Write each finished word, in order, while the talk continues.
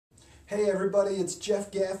Hey everybody, it's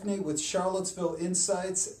Jeff Gaffney with Charlottesville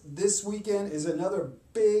Insights. This weekend is another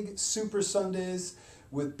big Super Sundays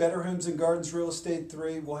with Better Homes and Gardens Real Estate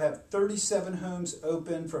 3. We'll have 37 homes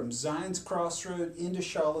open from Zion's Crossroad into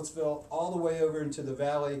Charlottesville all the way over into the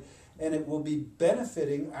valley, and it will be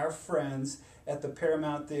benefiting our friends at the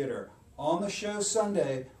Paramount Theatre. On the show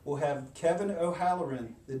Sunday, we'll have Kevin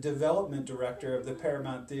O'Halloran, the development director of the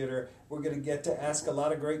Paramount Theatre. We're going to get to ask a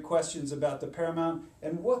lot of great questions about the Paramount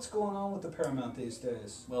and what's going on with the Paramount these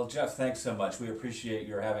days. Well, Jeff, thanks so much. We appreciate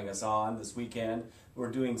your having us on this weekend.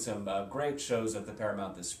 We're doing some great shows at the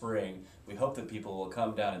Paramount this spring. We hope that people will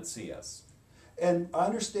come down and see us. And I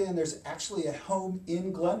understand there's actually a home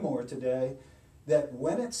in Glenmore today that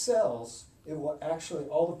when it sells, it will actually,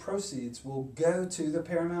 all the proceeds will go to the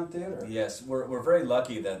Paramount Theatre. Yes, we're very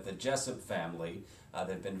lucky that the Jessup family,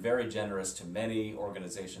 they've been very generous to many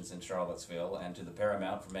organizations in Charlottesville and to the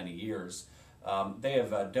Paramount for many years. They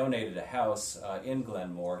have donated a house in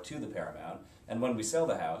Glenmore to the Paramount, and when we sell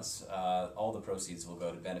the house, all the proceeds will go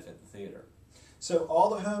to benefit the theater. So all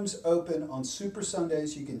the homes open on Super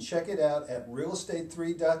Sundays. You can check it out at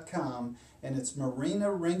realestate3.com, and it's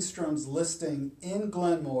Marina Ringstrom's listing in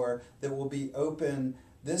Glenmore that will be open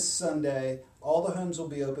this Sunday. All the homes will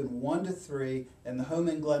be open 1 to 3, and the home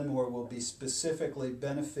in Glenmore will be specifically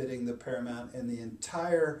benefiting the Paramount, and the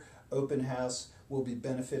entire open house will be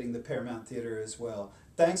benefiting the Paramount Theatre as well.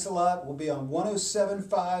 Thanks a lot. We'll be on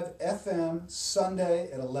 107.5 FM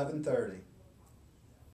Sunday at 11:30.